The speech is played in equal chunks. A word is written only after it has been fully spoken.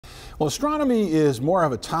Well, astronomy is more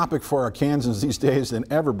of a topic for Arkansans these days than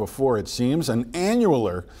ever before, it seems. An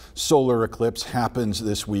annular solar eclipse happens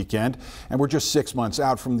this weekend, and we're just 6 months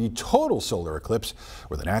out from the total solar eclipse,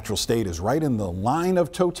 where the natural state is right in the line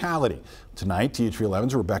of totality. Tonight,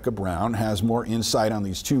 THV11's Rebecca Brown has more insight on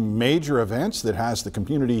these two major events that has the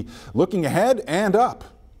community looking ahead and up.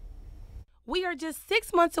 We are just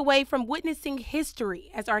 6 months away from witnessing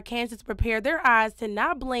history as Arkansans prepare their eyes to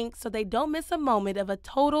not blink so they don't miss a moment of a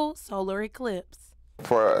total solar eclipse.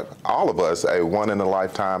 For all of us, a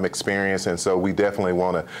one-in-a-lifetime experience, and so we definitely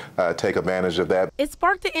want to take advantage of that. It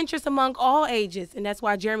sparked the interest among all ages, and that's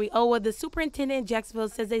why Jeremy Owa, the superintendent in Jacksonville,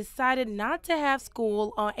 says they decided not to have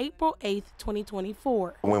school on April 8th,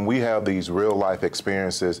 2024. When we have these real-life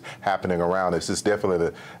experiences happening around us, it's definitely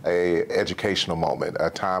an educational moment, a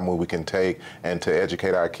time when we can take and to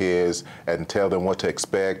educate our kids and tell them what to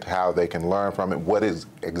expect, how they can learn from it, what it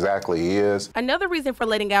exactly is. Another reason for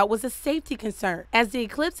letting out was a safety concern, as the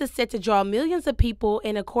eclipse is set to draw millions of people,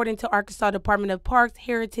 and according to Arkansas Department of Parks,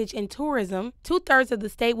 Heritage, and Tourism, 2/3 of the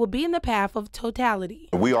state will be in the path of totality.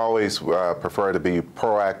 We always prefer to be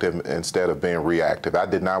proactive instead of being reactive. I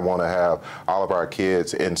did not want to have all of our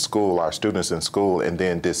kids in school, our students in school, and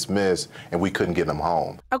then dismiss, and we couldn't get them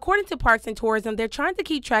home. According to Parks and Tourism, they're trying to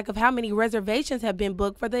keep track of how many reservations have been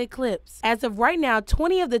booked for the eclipse. As of right now,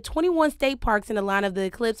 20 of the 21 state parks in the line of the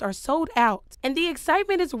eclipse are sold out, and the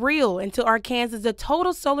excitement is real until Arkansas. The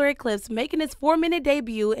total solar eclipse making its 4-minute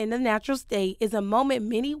debut in the natural state is a moment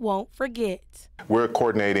many won't forget. We're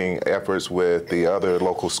coordinating efforts with the other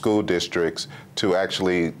local school districts to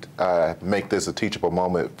actually make this a teachable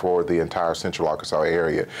moment for the entire Central Arkansas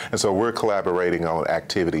area. And so we're collaborating on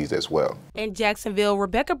activities as well. In Jacksonville,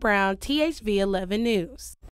 Rebecca Brown, THV 11 News.